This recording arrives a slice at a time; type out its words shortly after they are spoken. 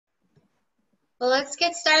Well, let's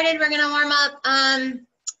get started. We're going to warm up,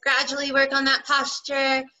 gradually work on that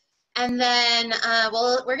posture, and then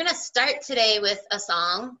we're going to start today with a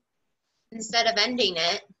song instead of ending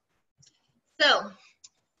it. So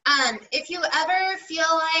if you ever feel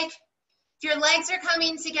like your legs are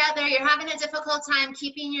coming together, you're having a difficult time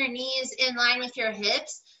keeping your knees in line with your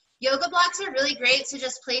hips, yoga blocks are really great to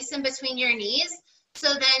just place in between your knees,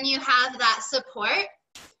 so then you have that support.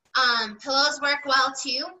 Pillows work well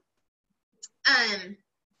too.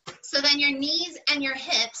 So then your knees and your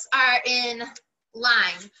hips are in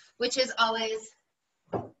line, which is always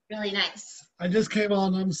really nice. I just came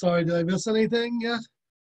on. I'm sorry. Did I miss anything yet?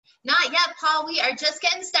 Not yet, Paul. We are just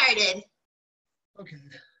getting started. Okay.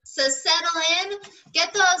 So settle in.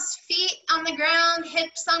 Get those feet on the ground,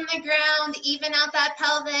 hips on the ground, even out that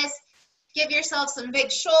pelvis. Give yourself some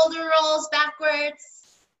big shoulder rolls backwards.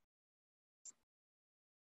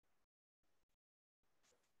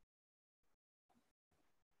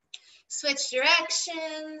 Switch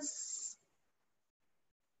directions.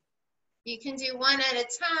 You can do one at a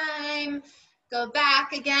time. Go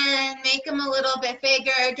back again, make them a little bit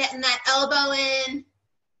bigger, getting that elbow in.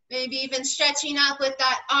 Maybe even stretching up with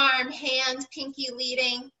that arm, hand, pinky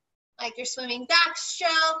leading, like you're swimming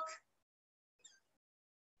backstroke.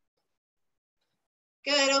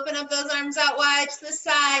 Good, open up those arms out wide to the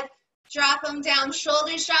side. Drop them down,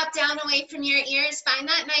 shoulders drop down away from your ears. Find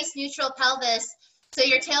that nice neutral pelvis. So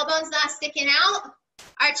your tailbone's not sticking out,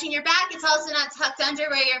 arching your back. It's also not tucked under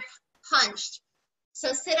where you're hunched.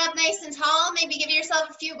 So sit up nice and tall. Maybe give yourself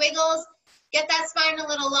a few wiggles. Get that spine a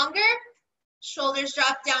little longer. Shoulders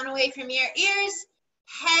drop down away from your ears.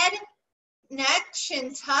 Head, neck,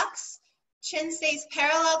 chin tucks. Chin stays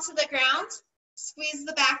parallel to the ground. Squeeze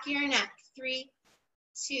the back of your neck. 3,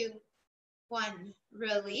 2, 1.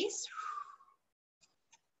 Release.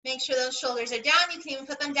 Make sure those shoulders are down. You can even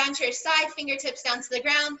put them down to your side, fingertips down to the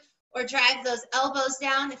ground, or drive those elbows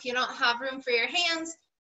down if you don't have room for your hands.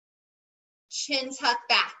 Chin tuck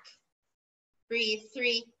back. Breathe.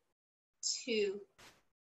 3, 2,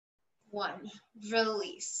 1.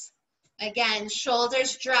 Release. Again,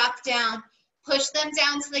 shoulders drop down. Push them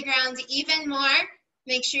down to the ground even more.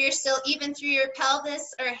 Make sure you're still even through your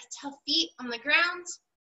pelvis or feet on the ground.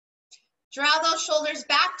 Draw those shoulders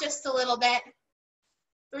back just a little bit.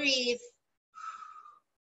 Breathe.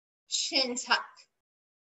 Chin tuck.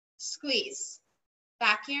 Squeeze.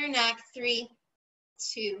 Back of your neck. 3,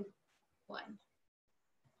 2, 1.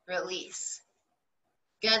 Release.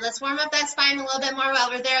 Good. Let's warm up that spine a little bit more while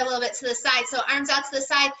we're there, a little bit to the side. So arms out to the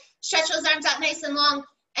side. Stretch those arms out nice and long,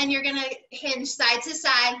 and you're going to hinge side to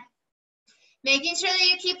side. Making sure that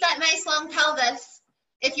you keep that nice long pelvis.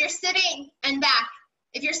 If you're sitting and back,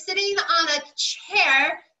 if you're sitting on a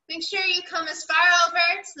chair, make sure you come as far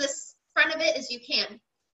over to the front of it as you can.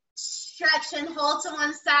 Stretch and hold to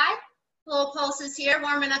one side. Little pulses here,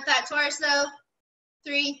 warming up that torso.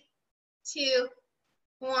 3, 2,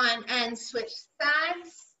 1, and switch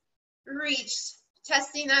sides. Reach,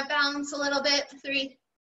 testing that balance a little bit. 3,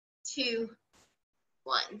 2,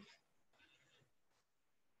 1.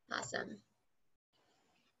 Awesome.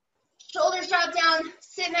 Shoulders drop down,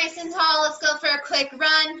 sit nice and tall. Let's go for a quick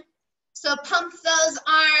run. So pump those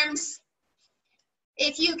arms.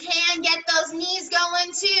 If you can, get those knees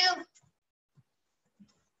going too.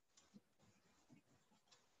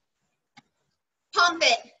 Pump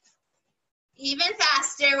it. Even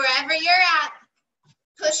faster, wherever you're at.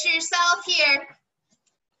 Push yourself here.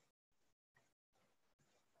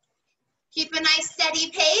 Keep a nice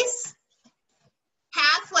steady pace.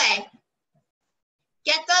 Halfway.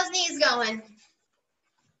 Get those knees going.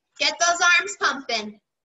 Get those arms pumping.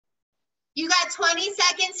 You got 20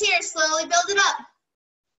 seconds here. Slowly build it up.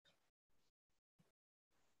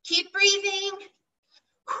 Keep breathing.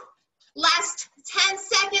 Last 10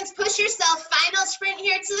 seconds. Push yourself. Final sprint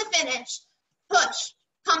here to the finish. Push.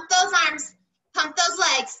 Pump those arms. Pump those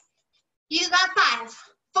legs. You got 5,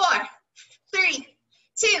 4, 3,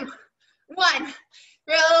 2, 1.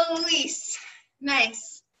 Release.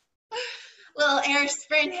 Nice. Little air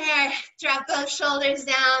sprint here. Drop those shoulders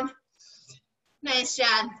down. Nice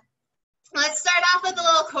job. Let's start off with a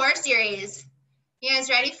little core series. You guys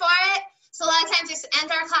ready for it? So a lot of times we end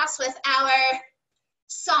our class with our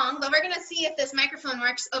song, but we're going to see if this microphone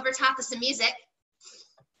works over top of some music.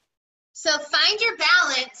 So find your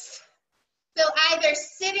balance. So either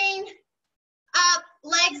sitting up,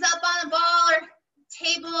 legs up on a ball or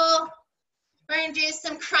table. We're going to do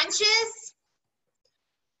some crunches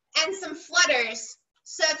and some flutters.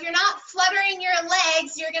 So if you're not fluttering your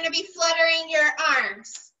legs, you're going to be fluttering your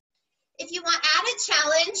arms. If you want added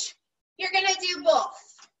challenge, you're going to do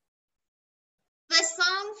both. The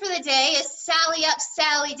song for the day is Sally Up,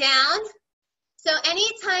 Sally Down. So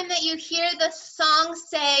anytime that you hear the song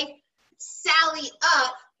say Sally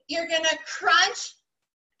up, you're gonna crunch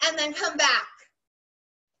and then come back.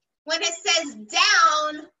 When it says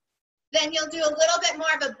down, then you'll do a little bit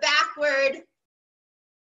more of a backward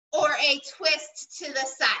or a twist to the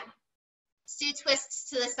side. Let's do twists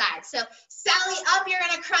to the side. So Sally up, you're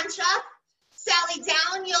gonna crunch up. Sally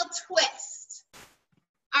down, you'll twist.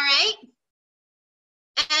 All right?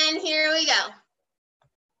 And here we go.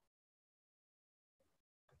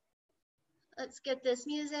 Let's get this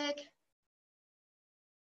music.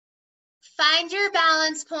 Find your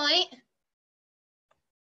balance point.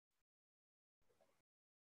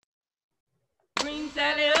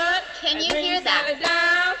 Can you hear that?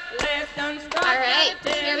 All right,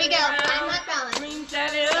 here we go. Find that balance.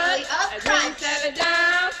 Sally up, crunch.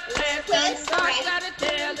 Twist, right. Up.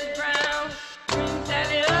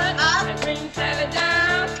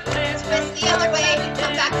 Twist the other way and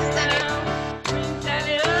come back to center.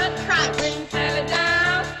 Crunch. Twist.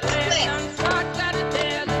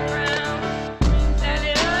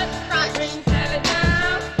 Crunch. Twist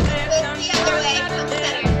the other way, come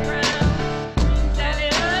center.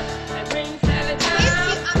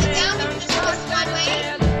 Twist on the down, you can just twist one way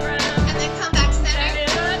and then come back center.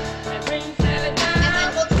 And then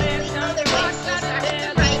we'll twist the other way. So start with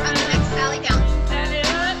the right on the next Sally down.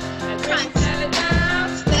 Crunch.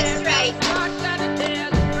 Twist right.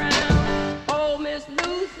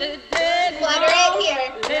 Flutter it here.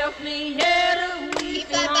 Keep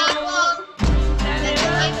that back long. And then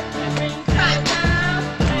the line. Crunch. Twist.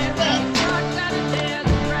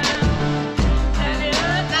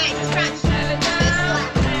 Nice. Crunch. Twist left.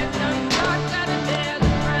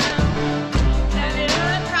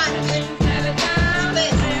 Crunch. Twist.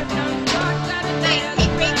 Nice.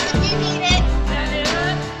 Take breaks if you need it.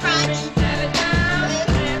 Crunch. Twist. Crunch.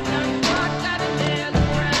 Twist.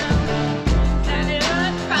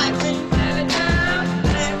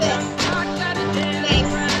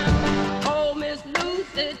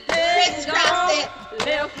 Nice. Crisscross it.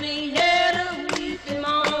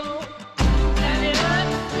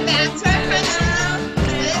 Back to our crunches.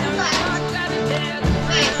 Twist left.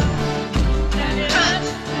 Nice. Crunch.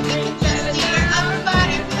 You can just do your upper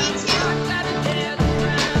body if you need to. Nice.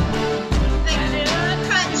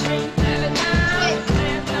 Crunch. Twist.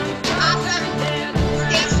 Awesome.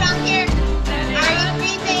 Stay strong here. Are you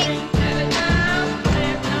breathing?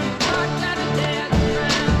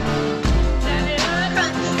 Crunch. Nice.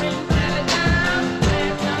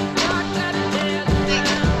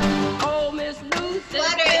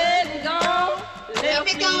 Flutter it. Keep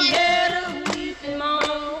it going.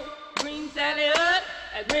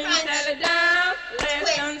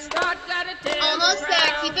 Almost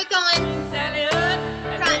there. Keep it going.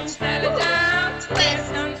 Crunch. Twist.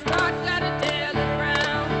 Crunch.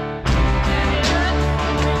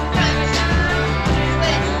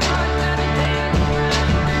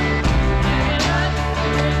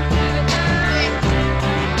 Twist.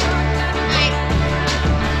 Nice.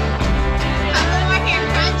 Couple more here.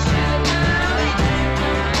 Crunch. Twist.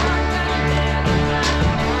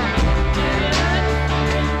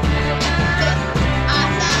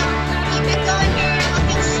 Awesome. Keep it going here. You're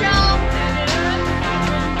looking strong.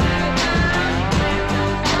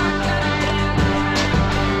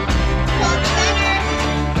 Hold center.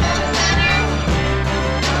 Hold center.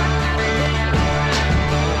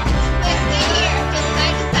 Twist it here. Just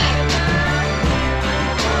side to side.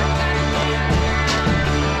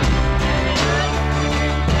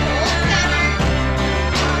 Hold center.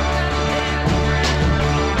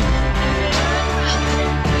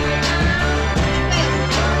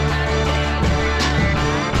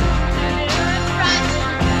 Crunch.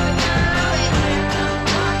 Twist.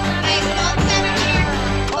 Nice. Hold center here.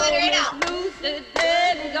 Flutter it out.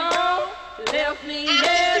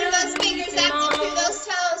 Active through those fingers, active through those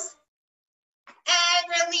toes. And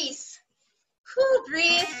release. Whew,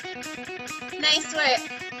 breathe. Nice work.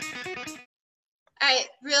 All right,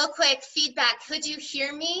 real quick feedback. Could you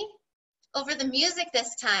hear me over the music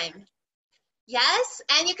this time? Yes?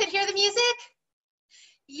 And you could hear the music?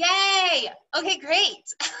 Yay! Okay, great.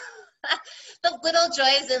 The little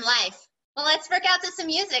joys in life. Well, let's work out to some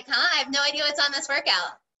music, huh? I have no idea what's on this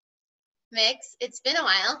workout. Mix, it's been a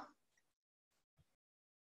while.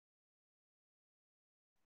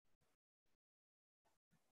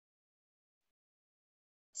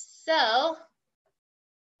 So,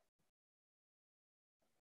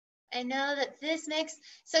 I know that this mix,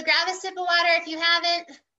 so grab a sip of water if you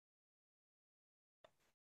haven't.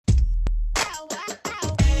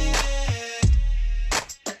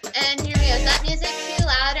 And here we go. Is that music too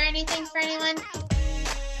loud or anything for anyone?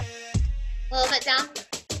 A little bit down.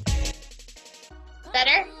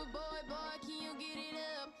 Better?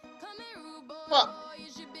 Cool. A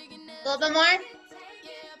little bit more.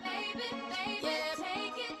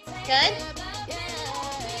 Good.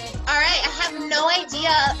 All right, I have no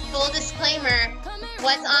idea, full disclaimer,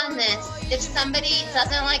 what's on this. If somebody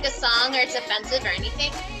doesn't like a song or it's offensive or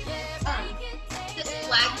anything, just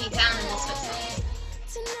flag me down in this whistle.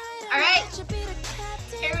 All right,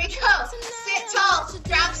 here we go. Sit tall,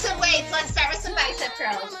 drop some weights. Let's start with some bicep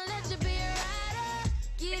curls.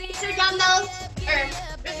 These are dumbbells, or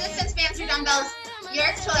resistance bands or dumbbells, your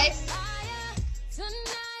choice.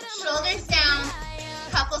 Shoulders down,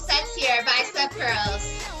 couple sets here, bicep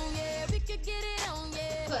curls.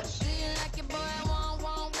 Push.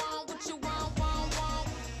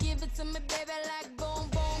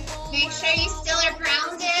 Make sure you still are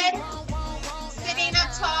grounded, sitting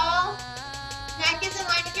up tall. Neck is in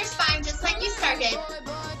line with your spine, just like you started.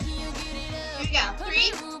 Here we go.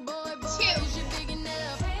 3, 2,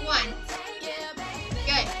 1.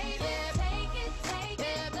 Good.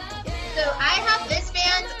 So I have this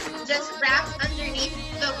band just wrapped underneath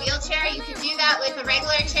the wheelchair. You can do that with a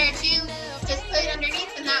regular chair too. Just put it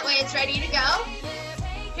underneath and that way it's ready to go.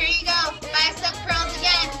 Here you go. Bicep curls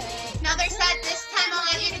again. Another set. This time I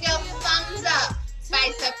want you to go thumbs up.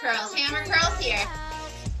 Bicep curls. Hammer curls here.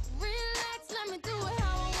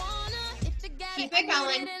 Keep it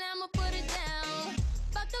going.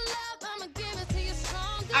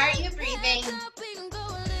 Are you breathing?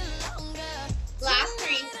 Last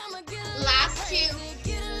 3, last 2,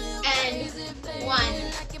 and 1.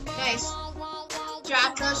 Nice.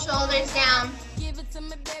 Drop those shoulders down.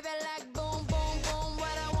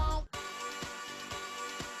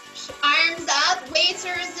 Arms up, weights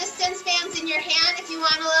or resistance bands in your hand. If you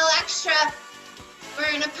want a little extra,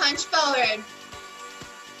 we're gonna punch forward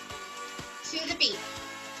to the beat.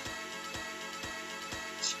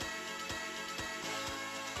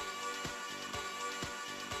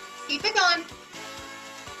 Keep it going.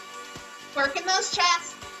 Working those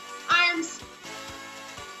chests, arms.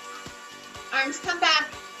 Arms come back,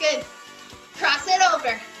 good. Cross it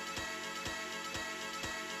over.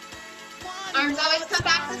 Arms always come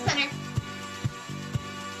back to the center.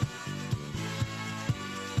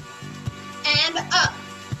 And up.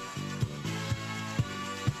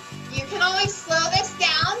 You can always slow this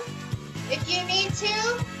down if you need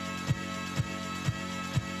to.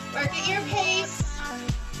 Work at your pace.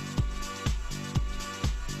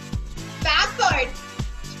 Backward.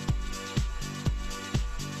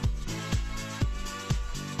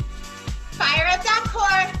 Fire up that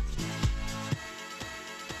core.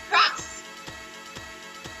 Cross.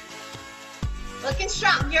 Looking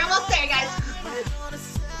strong. You're almost there, guys.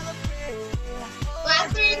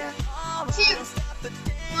 Last 3, 2,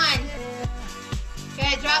 1.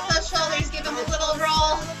 Good. Drop those shoulders. Give them a little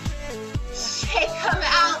roll. Shake them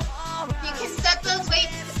out. You can set those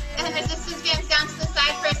weights and resistance bands down to the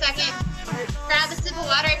side for a second. Grab a sip of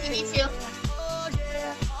water if you need to.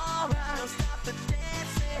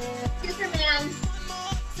 Superman.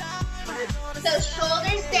 So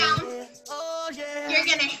shoulders down. You're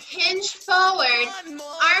gonna hinge forward.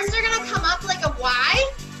 Arms are gonna come up like a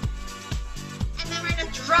Y. And then we're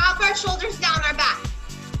gonna drop our shoulders down our back.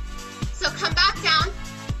 So come back down.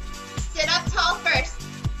 Sit up tall first.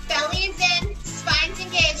 Belly's in, spine's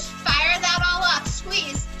engaged. Fire that all up.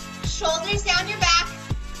 Squeeze. Shoulders down your back.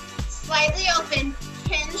 Slightly open.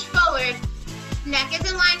 Hinge forward. Neck is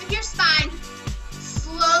in line with your spine.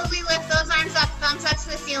 Slowly lift those arms up. Thumbs up to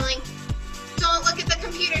the ceiling. Don't look at the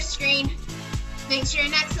computer screen. Make sure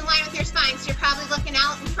your neck's in line with your spine, so you're probably looking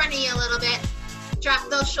out in front of you a little bit. Drop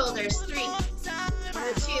those shoulders. 3, 2,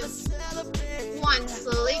 1.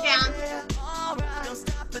 Slowly down.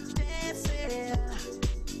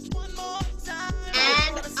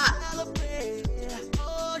 And up.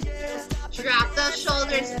 Drop those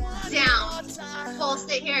shoulders down. Pulse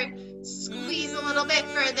it here. Squeeze a little bit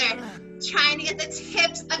further. Trying to get the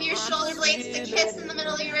tips of your shoulder blades to kiss in the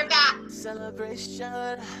middle of your back.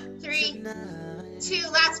 3, 2,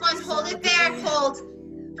 last one. Hold it there. Hold.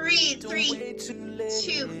 Breathe. 3,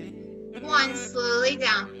 2, 1. Slowly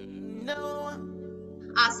down.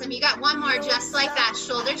 Awesome. You got one more just like that.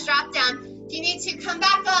 Shoulders drop down. If you need to, come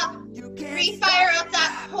back up. Refire up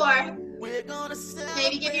that core.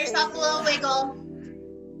 Maybe give yourself a little wiggle.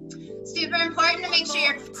 Super important to make sure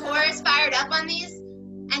your core is fired up on these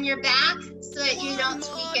and your back so that you don't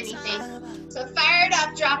tweak anything. So fire it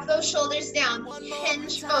up, drop those shoulders down,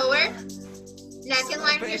 hinge forward, neck in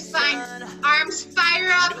line with your spine, arms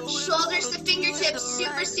fire up, shoulders to fingertips,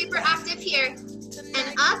 super, super active here,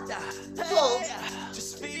 and up, hold,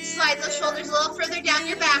 Slide those shoulders a little further down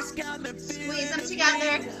your back. Squeeze them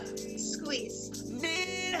together. Squeeze.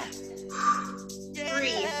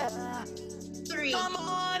 Breathe. 3, 2.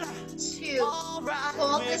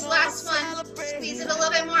 Hold this last one. Squeeze it a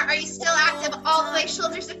little bit more. Are you still active? All the way,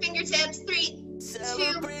 shoulders to fingertips. 3,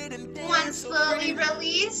 2, 1. Slowly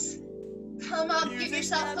release. Come up, give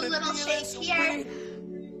yourself a little shake here.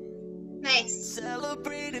 Nice.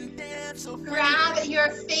 Grab your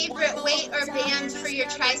favorite weight or band for your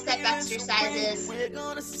tricep exercises.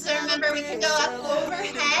 So remember, we can go up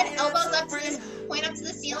overhead, elbows up to this, point up to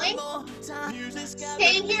the ceiling.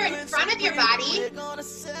 Stay here in front of your body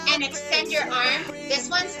and extend your arm. This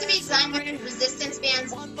one's to be done with resistance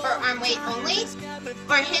bands or arm weight only,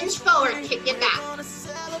 or hinge forward, kick it back.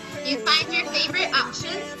 You find your favorite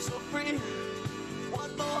option.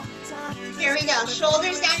 Here we go.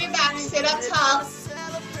 Shoulders down your back. Sit up tall.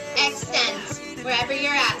 Extend wherever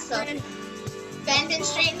you're at. So bend and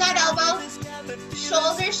straighten that elbow.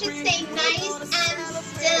 Shoulders should stay nice and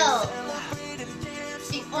still.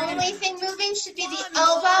 The only thing moving should be the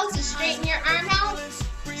elbow to straighten your arm out.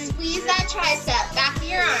 Squeeze that tricep. Back of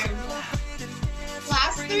your arm.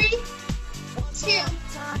 Last 3, 2,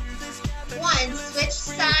 1. Switch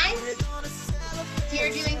sides. If you're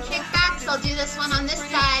doing kickbacks, I'll do this one on this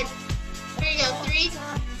side. Here you go. 3,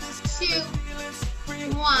 2,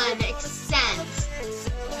 1. Extend.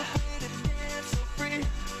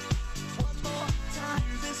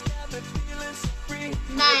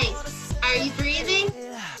 Nice. Are you breathing?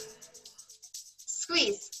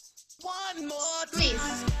 Squeeze.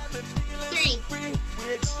 Squeeze. 3,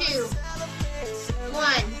 2,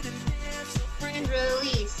 1.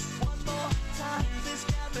 Release.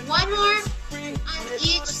 One more on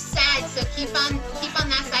each side, so keep on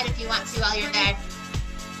that side if you want to while you're there.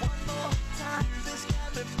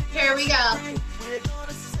 Here we go.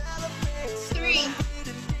 3,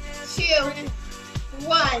 2,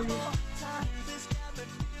 1.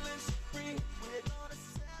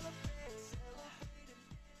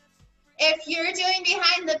 If you're doing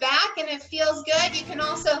behind the back and it feels good, you can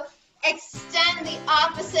also extend the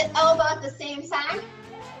opposite elbow at the same time,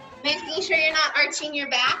 making sure you're not arching your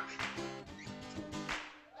back.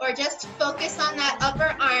 Or just focus on that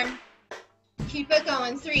upper arm. Keep it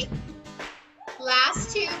going. 3.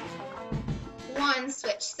 Last 2. 1.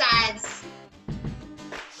 Switch sides.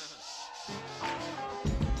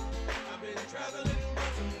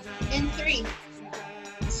 In 3,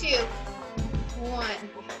 2, 1.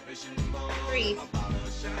 Breathe.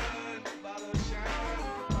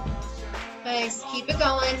 Nice. Keep it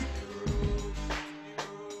going.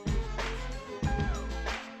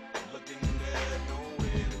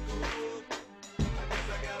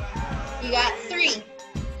 You got 3. You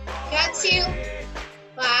got 2.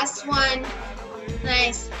 Last 1.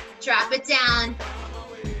 Nice. Drop it down.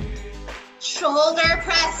 Shoulder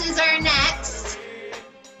presses are next.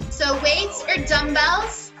 So weights or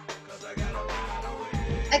dumbbells.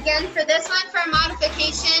 Again, for this one, for a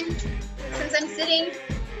modification, since I'm sitting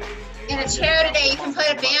in a chair today, you can put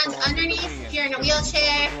a band underneath if you're in a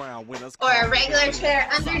wheelchair, or a regular chair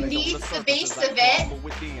underneath the base of it.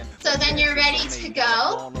 So then you're ready to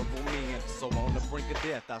go.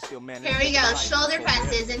 Here we go. Shoulder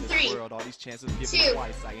presses in 3, 2,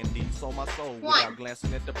 1.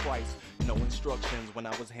 No instructions when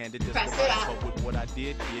I was handed this Press it device, up. but with what I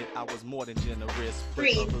did get, I was more than generous. Put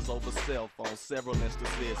Breathe. others over self on several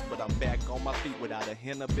instances, but I'm back on my feet without a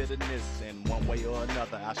hint of bitterness. And one way or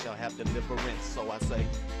another, I shall have deliverance. So I say,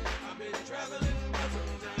 I've been traveling for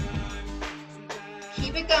some time.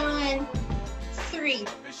 Keep it going. 3,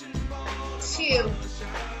 2,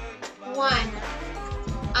 1.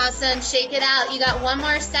 Awesome. Shake it out. You got one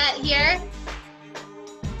more set here.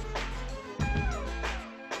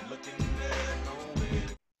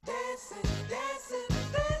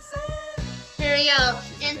 Here we go.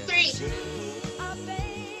 In 3,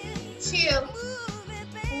 2,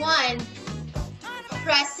 1.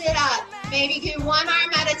 Press it up. Maybe do one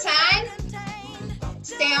arm at a time.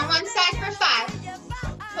 Stay on one side for 5,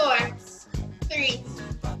 4, 3,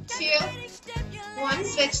 2, 1.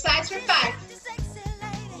 Switch sides for 5.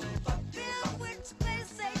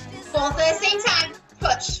 Both at the same time.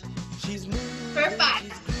 Push. For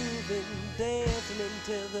 5.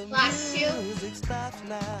 Last 2.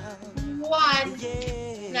 1.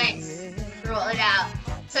 Nice. Roll it out.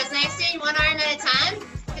 So it's nice doing one arm at a time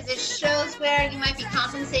because it shows where you might be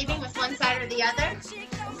compensating with one side or the other.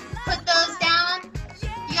 Put those down.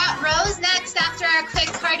 You got rows next after our quick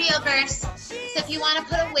cardio burst. So if you want to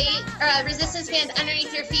put a weight or a resistance band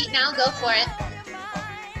underneath your feet now, go for it.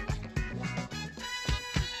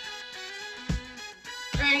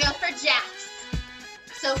 We're going to go for jacks.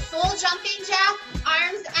 So full jumping jack,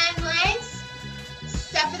 arms and legs.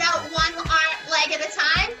 Step it out one leg at a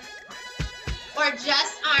time, or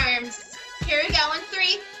just arms. Here we go in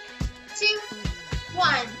 3, 2,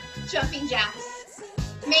 1. Jumping jacks.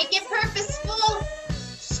 Make it purposeful.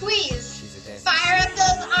 Squeeze. Fire up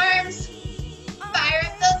those arms. Fire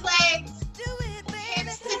up those legs.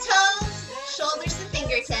 Hips to toes. Shoulders to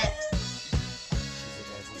fingertips.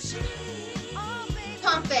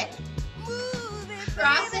 Pump it.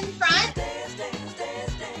 Cross in front.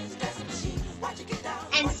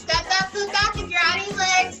 And step that foot back if you're adding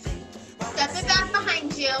legs. Step it back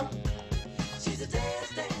behind you.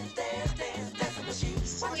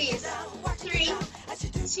 Squeeze. 3,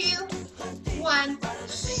 2, 1.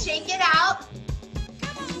 Shake it out.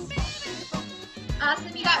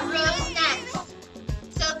 Awesome, you got rows next.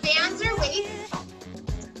 So bands or weights.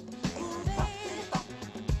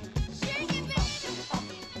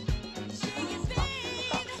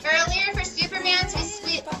 Earlier for super bands,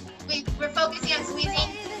 we're focusing on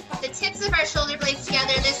squeezing the tips of our shoulder blades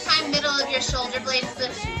together. This time, middle of your shoulder blades, the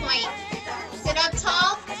point. Sit up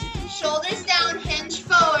tall, shoulders down, hinge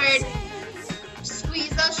forward. Squeeze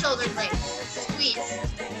those shoulder blades. Squeeze.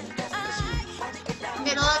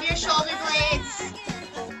 Middle of your shoulder blades.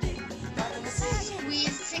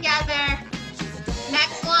 Squeeze together.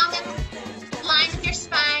 Neck long and line with your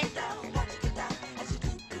spine.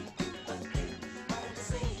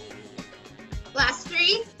 Last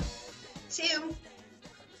 3, 2,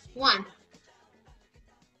 1.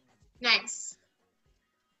 Nice.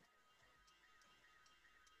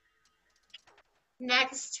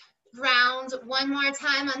 Next round, one more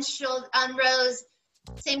time on rows.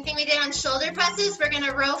 Same thing we did on shoulder presses. We're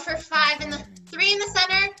gonna row for 3 in the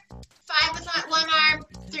center, 5 with one arm,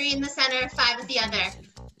 3 in the center, 5 with the other.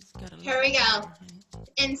 Here we go.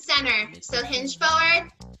 In center, so hinge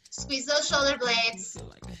forward, squeeze those shoulder blades.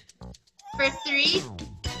 For 3, 2,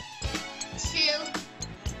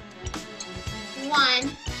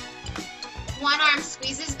 1. One arm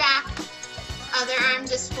squeezes back, other arm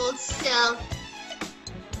just holds still.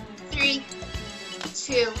 3,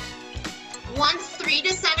 2, 1. 3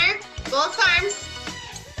 to center, both arms.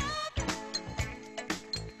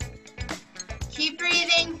 Keep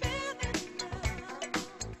breathing.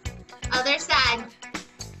 Other side.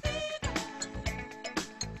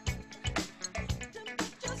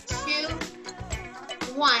 2,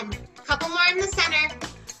 1. Couple more in the center.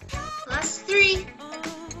 Last 3,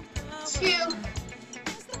 2,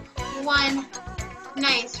 1.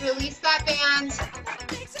 Nice. Release that band.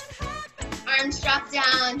 Arms drop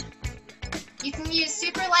down. You can use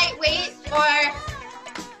super lightweight or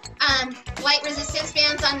light resistance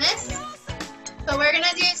bands on this. But we're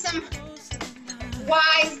gonna do some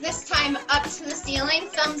Y's this time up to the ceiling.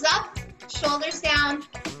 Thumbs up, shoulders down,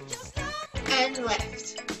 and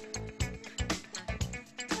lift.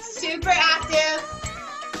 Super active.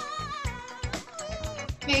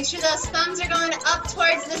 Make sure those thumbs are going up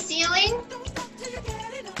towards the ceiling.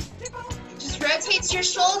 Just rotates your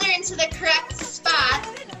shoulder into the correct spot.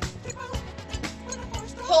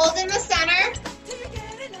 Hold in the center.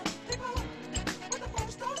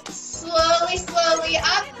 Slowly, slowly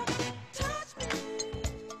up.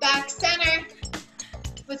 Back center.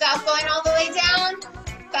 Without going all the way down.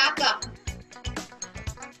 Back up.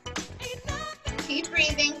 Keep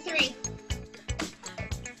breathing. 3.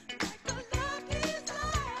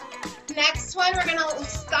 Next one, we're gonna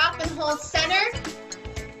stop and hold center.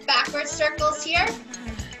 Backward circles here.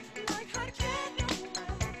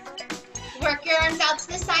 Work your arms out to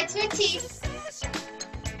the side to a T.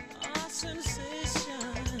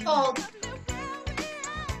 Hold.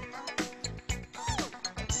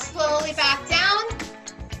 Slowly back down.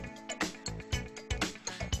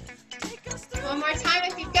 One more time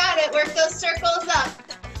if you've got it. Work those circles up.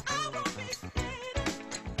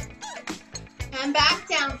 And back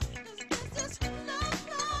down.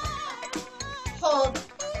 Hold.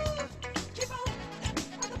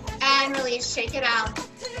 And release. Shake it out.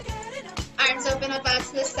 Arms open up out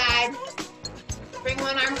to the side. Bring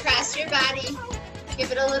one arm across your body.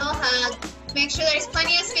 Give it a little hug. Make sure there's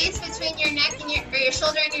plenty of space between your neck and your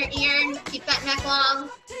shoulder and your ear. Keep that neck long.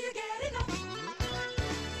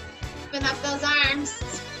 Open up those arms.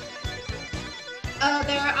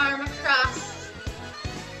 Other arm across.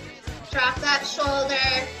 Drop that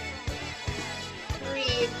shoulder.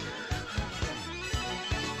 Breathe.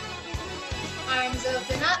 Arms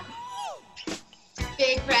open up.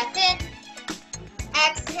 Big breath in.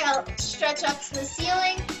 Exhale, stretch up to the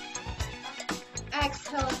ceiling.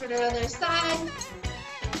 Exhale for the other side.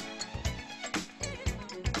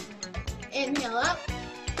 Inhale up.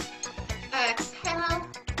 Exhale.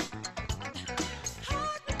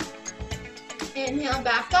 Inhale,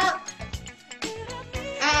 back up.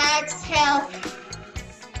 Exhale.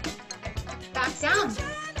 Back down.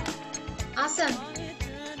 Awesome.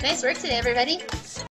 Nice work today, everybody.